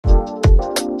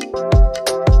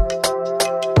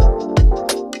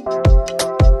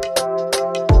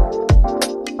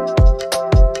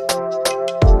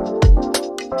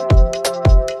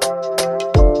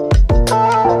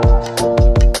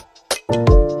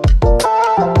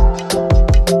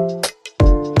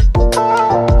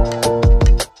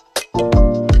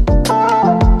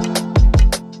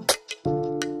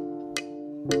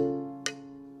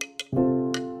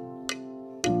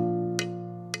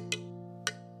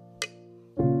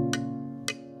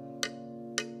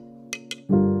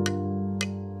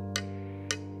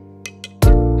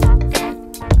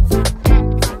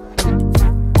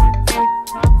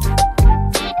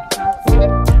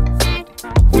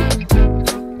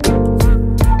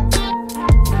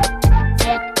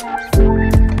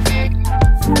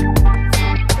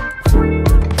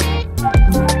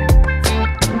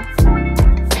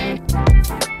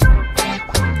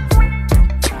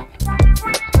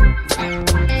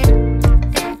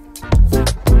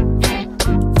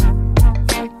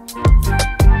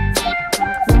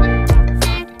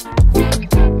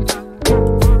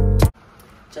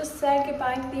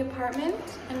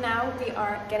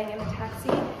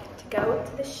go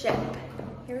to the ship.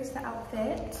 Here's the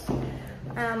outfit.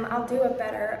 I'll do a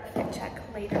better fit check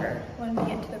later when we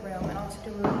get to the room, and I'll also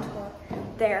do a room tour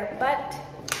there. But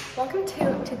welcome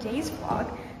to today's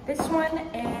vlog. This one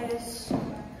is,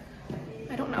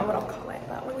 I don't know what I'll call it,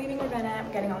 but we're leaving Ravenna,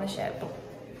 we're getting on the ship.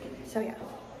 So yeah.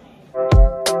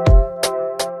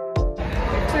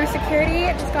 For security,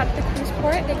 I just got to the cruise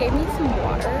port. They gave me some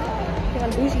water.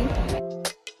 Feeling bougie.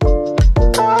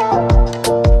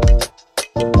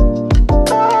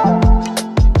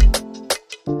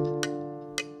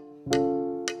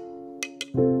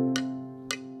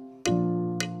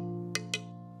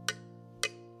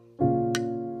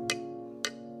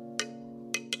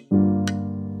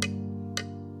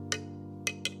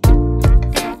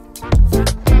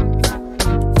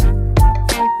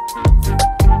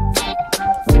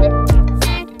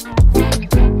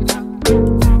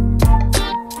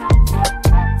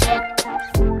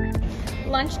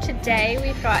 Today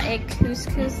we've got a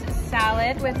couscous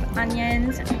salad with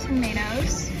onions and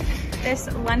tomatoes, this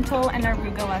lentil and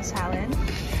arugula salad.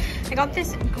 I got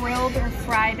this grilled or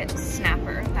fried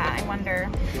snapper that I wonder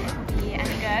if it will be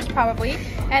any good, probably,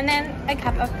 and then a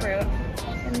cup of fruit.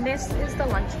 And this is the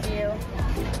lunch view.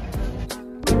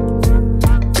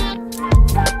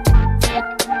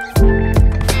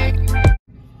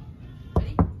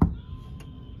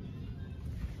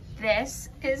 This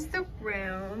is the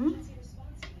room.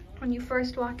 When you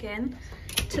first walk in,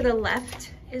 to the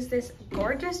left is this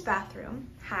gorgeous bathroom.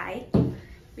 Hi.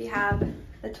 We have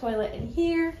the toilet in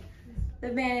here, the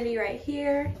vanity right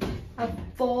here, a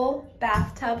full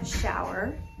bathtub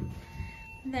shower.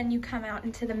 And then you come out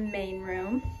into the main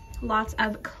room. Lots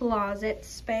of closet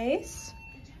space,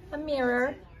 a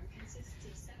mirror,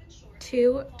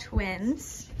 two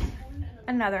twins,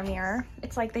 another mirror.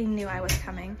 It's like they knew I was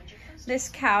coming. This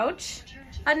couch,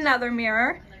 another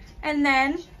mirror, and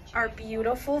then our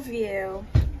beautiful view.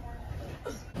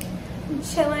 I'm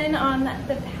chilling on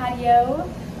the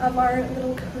patio of our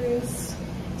little cruise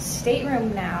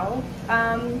stateroom now.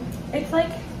 It's like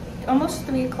almost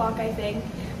 3 o'clock, I think.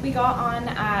 We got on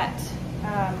at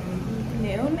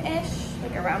noon-ish,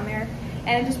 like around there, and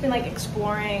I've just been like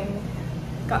exploring.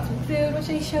 Got some food, which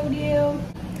I showed you.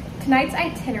 Tonight's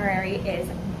itinerary is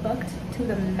booked to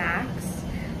the max.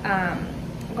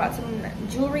 We've got some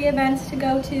jewelry events to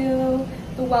go to,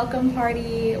 the welcome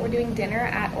party. We're doing dinner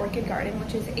at Orchid Garden,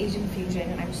 which is Asian fusion,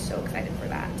 and I'm so excited for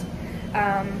that.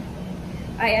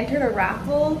 I entered a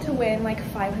raffle to win like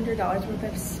 $500 worth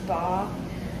of spa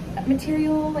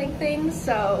material like things,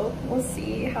 so we'll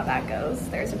see how that goes.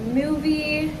 There's a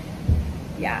movie.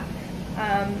 Yeah.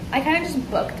 I kind of just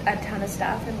booked a ton of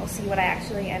stuff, and we'll see what I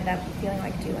actually end up feeling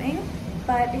like doing,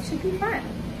 but it should be fun.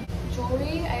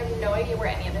 Jewelry, I have no idea where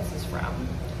any of this is from.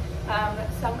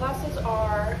 Sunglasses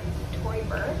are Tory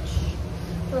Burch.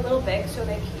 They're a little big, so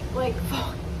they keep like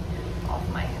falling off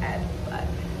my head. But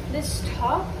this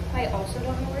top, I also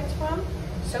don't know where it's from.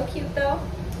 So cute though.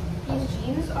 These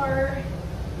jeans are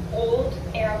old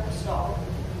Aeropostale,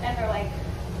 and they're like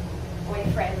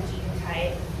boyfriend jean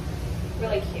type.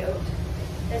 Really cute.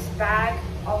 This bag,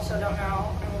 also don't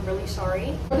know. I'm really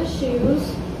sorry. For the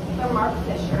shoes, they're Mark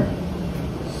Fisher.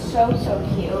 So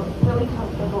cute, really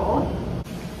comfortable.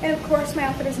 And of course my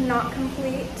outfit is not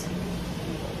complete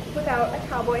without a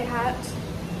cowboy hat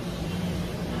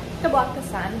to block the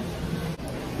sun.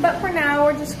 But for now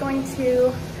we're just going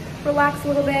to relax a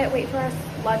little bit, wait for our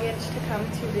luggage to come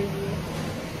to the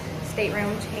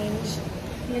stateroom, change.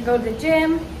 I'm gonna go to the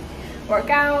gym, work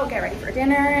out, get ready for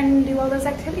dinner, and do all those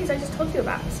activities I just told you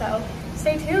about. So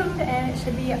stay tuned, and it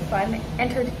should be a fun,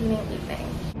 entertaining evening.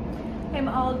 I'm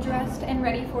all dressed and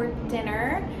ready for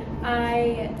dinner.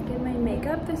 I did my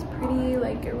makeup this pretty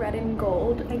like red and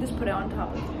gold. I just put it on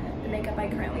top of the makeup I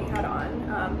currently had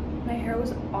on. My hair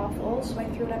was awful, so I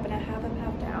threw it up in a half up,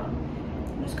 half down.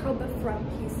 I just curled the front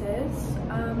pieces.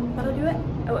 But I'll do it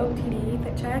OOTD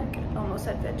fit check, almost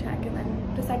said fit check, and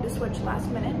then decided to switch last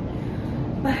minute.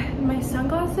 But my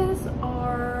sunglasses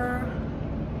are,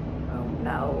 oh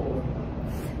no,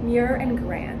 Muir and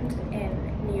Grand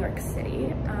in New York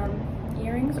City.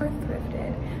 Earrings are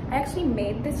thrifted. I actually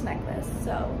made this necklace,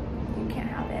 so you can't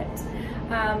have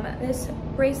it. This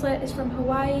bracelet is from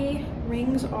Hawaii.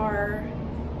 Rings are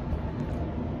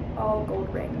all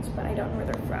gold rings, but I don't know where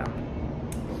they're from.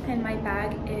 And my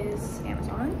bag is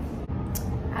Amazon.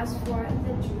 As for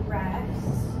the dress,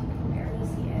 you can barely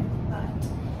see it, but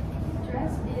the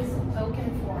dress is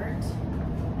Oakenfort.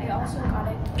 I also got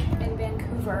it in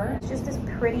Vancouver. It's just this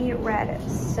pretty red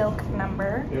silk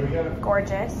number.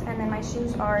 Gorgeous. And then my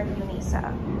shoes are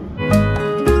Unisa.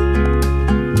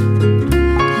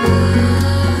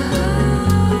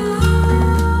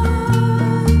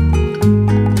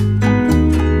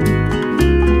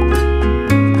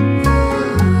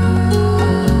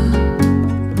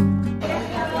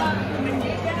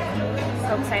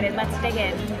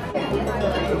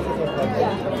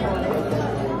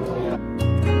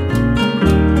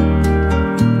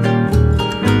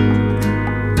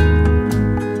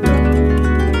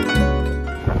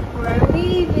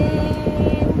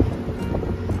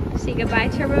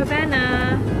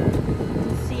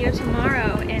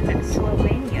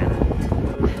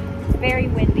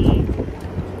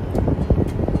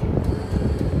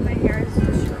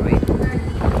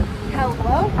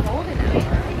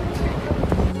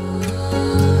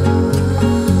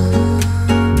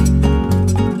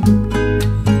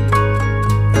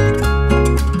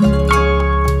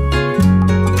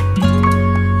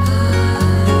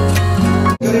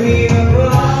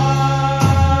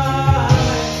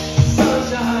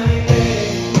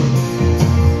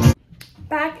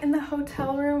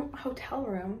 hotel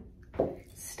room,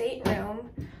 stateroom,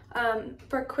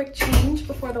 for a quick change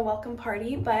before the welcome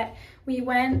party, but we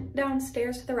went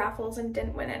downstairs to the raffles and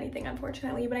didn't win anything,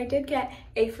 unfortunately, but I did get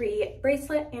a free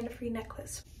bracelet and a free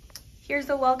necklace. Here's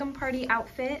the welcome party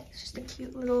outfit. It's just a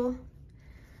cute little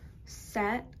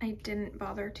set. I didn't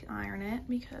bother to iron it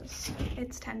because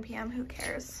it's 10 p.m. Who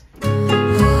cares?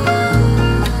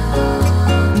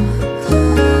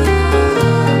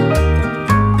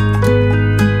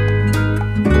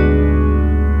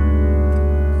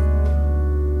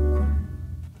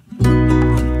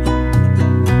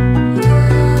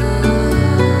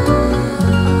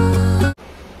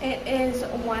 It is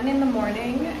 1 in the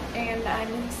morning and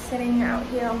I'm sitting out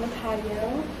here on the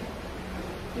patio.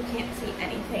 You can't see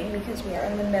anything because we are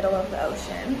in the middle of the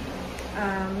ocean.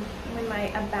 I'm in my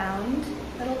Abound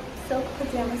little silk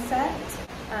pajama set.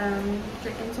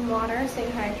 Drinking some water,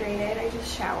 staying hydrated. I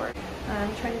just showered.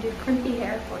 I'm trying to do crimpy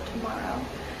hair for tomorrow.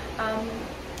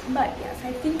 But yes,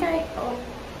 I think oh,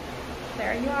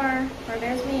 there you are, or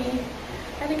there's me.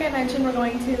 I think I mentioned we're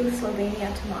going to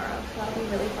Slovenia tomorrow, so that'll be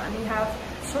really fun. We have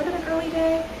sort of an early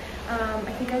day.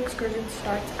 I think our excursion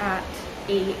starts at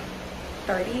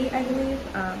 8:30, I believe.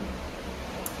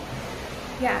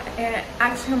 Yeah, and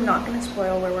actually I'm not going to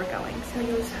spoil where we're going, so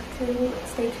you'll just have to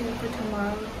stay tuned for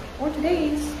tomorrow or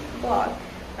today's vlog.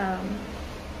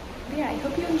 Yeah, I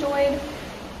hope you enjoyed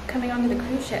coming onto the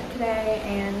cruise ship today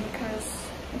and kind of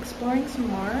exploring some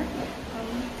more.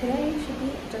 Today should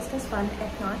be just as fun,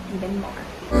 if not even more.